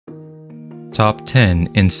Top 10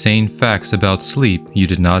 Insane Facts About Sleep You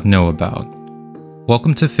Did Not Know About.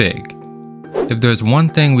 Welcome to Fig. If there's one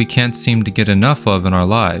thing we can't seem to get enough of in our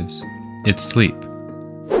lives, it's sleep.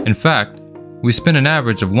 In fact, we spend an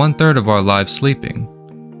average of 1/3 of our lives sleeping.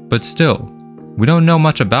 But still, we don't know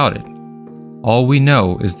much about it. All we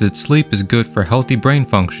know is that sleep is good for healthy brain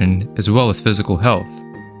function as well as physical health.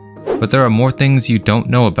 But there are more things you don't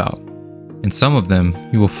know about, and some of them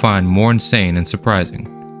you will find more insane and surprising.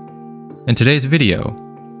 In today's video,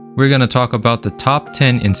 we're going to talk about the top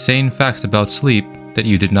 10 insane facts about sleep that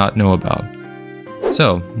you did not know about.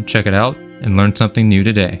 So, check it out and learn something new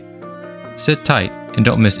today. Sit tight and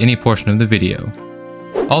don't miss any portion of the video.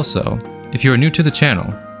 Also, if you are new to the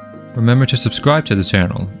channel, remember to subscribe to the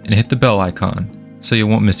channel and hit the bell icon so you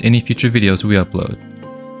won't miss any future videos we upload.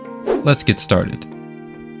 Let's get started.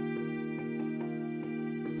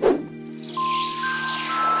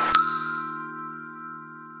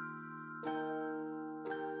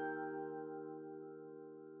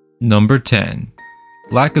 Number 10.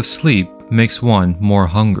 Lack of sleep makes one more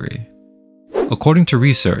hungry. According to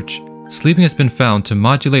research, sleeping has been found to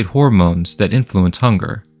modulate hormones that influence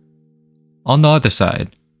hunger. On the other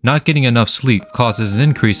side, not getting enough sleep causes an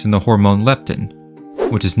increase in the hormone leptin,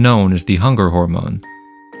 which is known as the hunger hormone.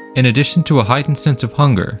 In addition to a heightened sense of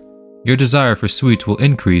hunger, your desire for sweets will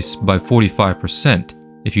increase by 45%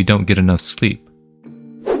 if you don't get enough sleep.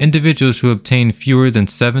 Individuals who obtain fewer than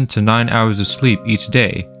 7 to 9 hours of sleep each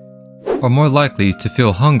day are more likely to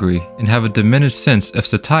feel hungry and have a diminished sense of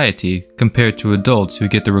satiety compared to adults who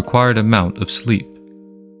get the required amount of sleep.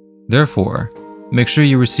 Therefore, make sure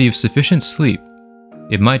you receive sufficient sleep.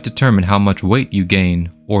 It might determine how much weight you gain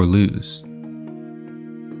or lose.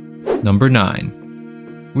 Number 9.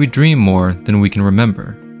 We dream more than we can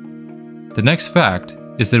remember. The next fact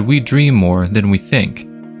is that we dream more than we think,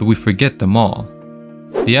 but we forget them all.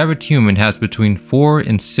 The average human has between 4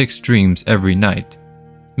 and 6 dreams every night.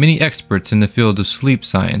 Many experts in the field of sleep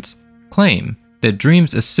science claim that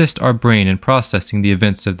dreams assist our brain in processing the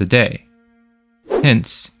events of the day.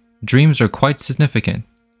 Hence, dreams are quite significant.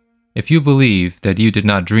 If you believe that you did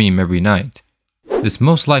not dream every night, this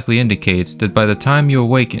most likely indicates that by the time you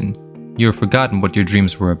awaken, you have forgotten what your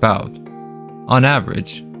dreams were about. On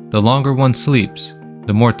average, the longer one sleeps,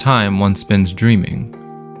 the more time one spends dreaming.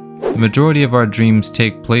 The majority of our dreams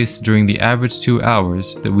take place during the average 2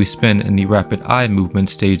 hours that we spend in the rapid eye movement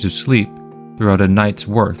stage of sleep throughout a night's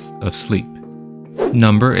worth of sleep.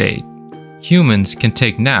 Number 8. Humans can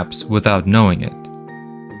take naps without knowing it.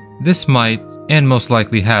 This might, and most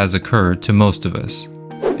likely has, occurred to most of us.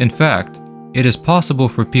 In fact, it is possible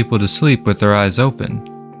for people to sleep with their eyes open.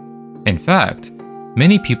 In fact,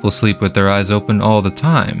 many people sleep with their eyes open all the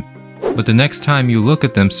time, but the next time you look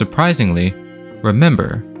at them, surprisingly,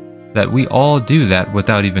 remember that we all do that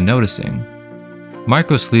without even noticing.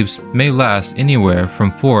 Microsleeps may last anywhere from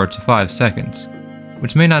 4 to 5 seconds,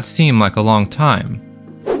 which may not seem like a long time,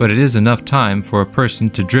 but it is enough time for a person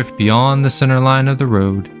to drift beyond the center line of the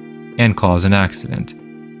road and cause an accident.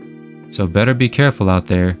 So better be careful out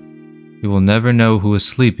there. You will never know who is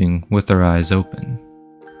sleeping with their eyes open.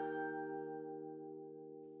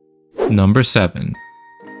 Number 7.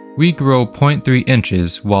 We grow 0.3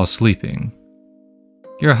 inches while sleeping.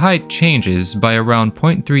 Your height changes by around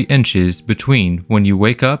 0.3 inches between when you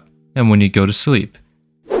wake up and when you go to sleep,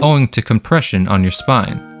 owing to compression on your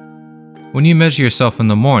spine. When you measure yourself in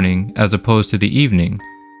the morning as opposed to the evening,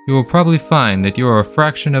 you will probably find that you are a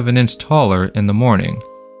fraction of an inch taller in the morning.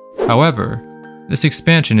 However, this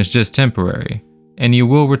expansion is just temporary, and you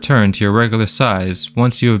will return to your regular size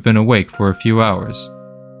once you have been awake for a few hours.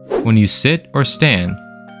 When you sit or stand,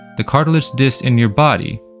 the cartilage discs in your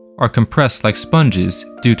body are compressed like sponges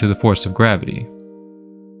due to the force of gravity.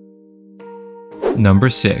 Number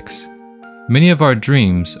 6. Many of our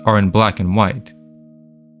dreams are in black and white.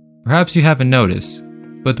 Perhaps you haven't noticed,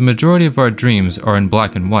 but the majority of our dreams are in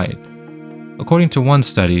black and white. According to one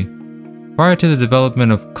study, prior to the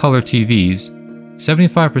development of color TVs,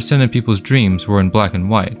 75% of people's dreams were in black and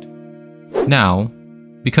white. Now,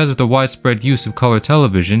 because of the widespread use of color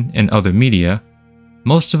television and other media,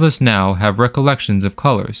 most of us now have recollections of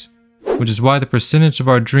colors, which is why the percentage of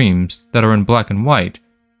our dreams that are in black and white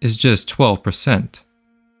is just 12%.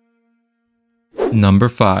 Number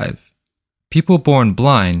 5. People born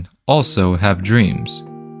blind also have dreams.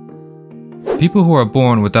 People who are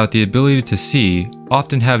born without the ability to see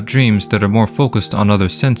often have dreams that are more focused on other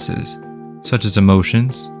senses, such as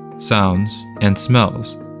emotions, sounds, and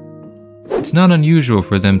smells. It's not unusual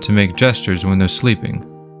for them to make gestures when they're sleeping.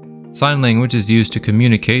 Sign language is used to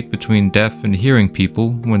communicate between deaf and hearing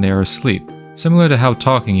people when they are asleep, similar to how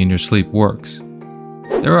talking in your sleep works.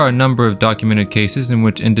 There are a number of documented cases in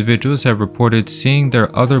which individuals have reported seeing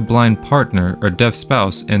their other blind partner or deaf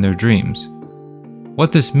spouse in their dreams.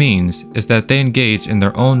 What this means is that they engage in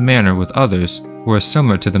their own manner with others who are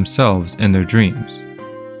similar to themselves in their dreams.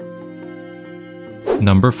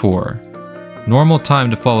 Number 4. Normal time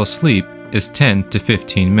to fall asleep is 10 to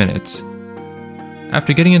 15 minutes.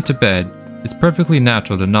 After getting into bed, it's perfectly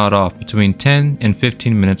natural to nod off between 10 and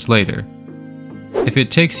 15 minutes later. If it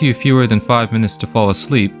takes you fewer than 5 minutes to fall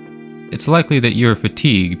asleep, it's likely that you are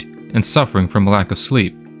fatigued and suffering from a lack of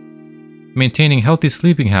sleep. Maintaining healthy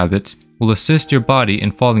sleeping habits will assist your body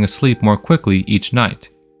in falling asleep more quickly each night.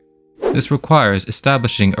 This requires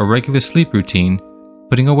establishing a regular sleep routine,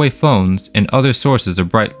 putting away phones and other sources of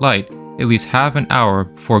bright light at least half an hour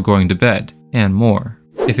before going to bed, and more.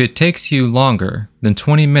 If it takes you longer than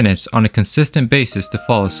 20 minutes on a consistent basis to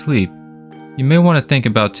fall asleep, you may want to think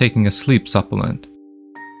about taking a sleep supplement.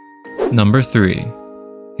 Number 3.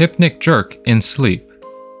 Hypnic jerk in sleep.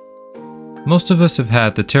 Most of us have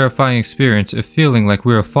had the terrifying experience of feeling like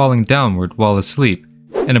we are falling downward while asleep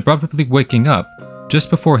and abruptly waking up just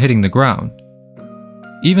before hitting the ground.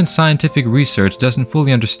 Even scientific research doesn't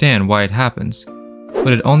fully understand why it happens,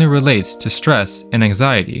 but it only relates to stress and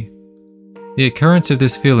anxiety. The occurrence of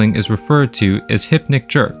this feeling is referred to as hypnic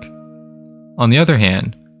jerk. On the other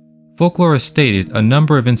hand, folklore has stated a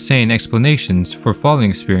number of insane explanations for falling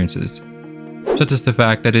experiences, such as the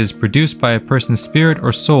fact that it is produced by a person's spirit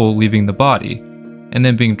or soul leaving the body and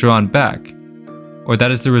then being drawn back, or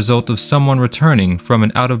that is the result of someone returning from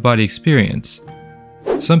an out-of-body experience.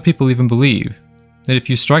 Some people even believe that if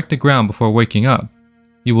you strike the ground before waking up,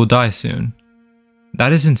 you will die soon.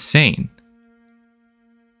 That is insane.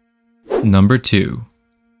 Number 2.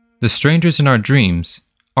 The strangers in our dreams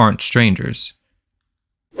aren't strangers.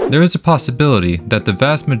 There is a possibility that the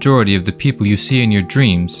vast majority of the people you see in your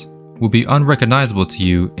dreams will be unrecognizable to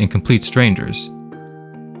you and complete strangers.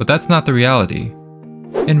 But that's not the reality.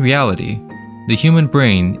 In reality, the human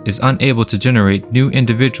brain is unable to generate new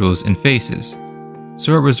individuals and faces,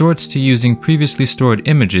 so it resorts to using previously stored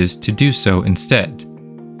images to do so instead.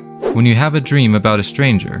 When you have a dream about a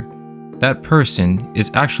stranger, that person is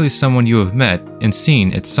actually someone you have met and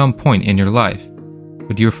seen at some point in your life,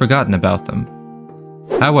 but you have forgotten about them.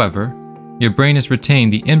 However, your brain has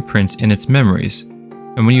retained the imprints in its memories,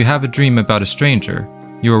 and when you have a dream about a stranger,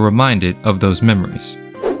 you are reminded of those memories.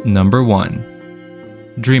 Number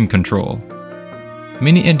 1. Dream control.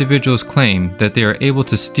 Many individuals claim that they are able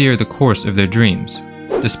to steer the course of their dreams,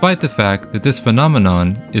 despite the fact that this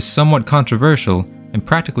phenomenon is somewhat controversial and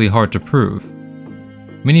practically hard to prove.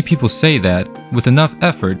 Many people say that, with enough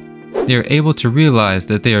effort, they are able to realize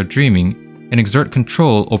that they are dreaming and exert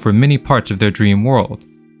control over many parts of their dream world.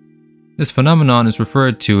 This phenomenon is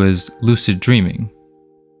referred to as lucid dreaming.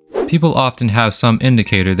 People often have some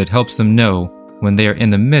indicator that helps them know when they are in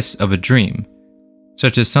the midst of a dream,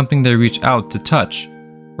 such as something they reach out to touch,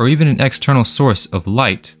 or even an external source of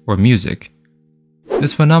light or music.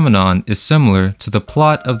 This phenomenon is similar to the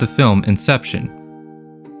plot of the film Inception.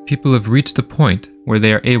 People have reached the point where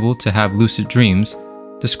they are able to have lucid dreams,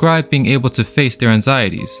 describe being able to face their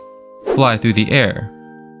anxieties, fly through the air,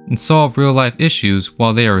 and solve real-life issues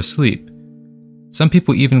while they are asleep. Some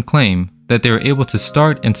people even claim that they are able to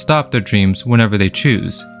start and stop their dreams whenever they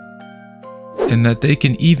choose, and that they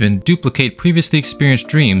can even duplicate previously experienced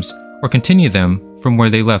dreams or continue them from where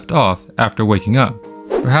they left off after waking up.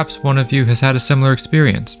 Perhaps one of you has had a similar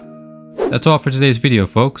experience. That's all for today's video,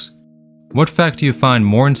 folks. What fact do you find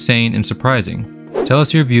more insane and surprising? Tell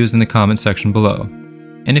us your views in the comment section below.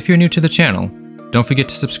 And if you're new to the channel, don't forget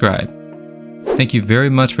to subscribe. Thank you very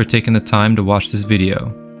much for taking the time to watch this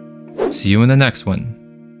video. See you in the next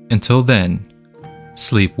one. Until then,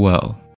 sleep well.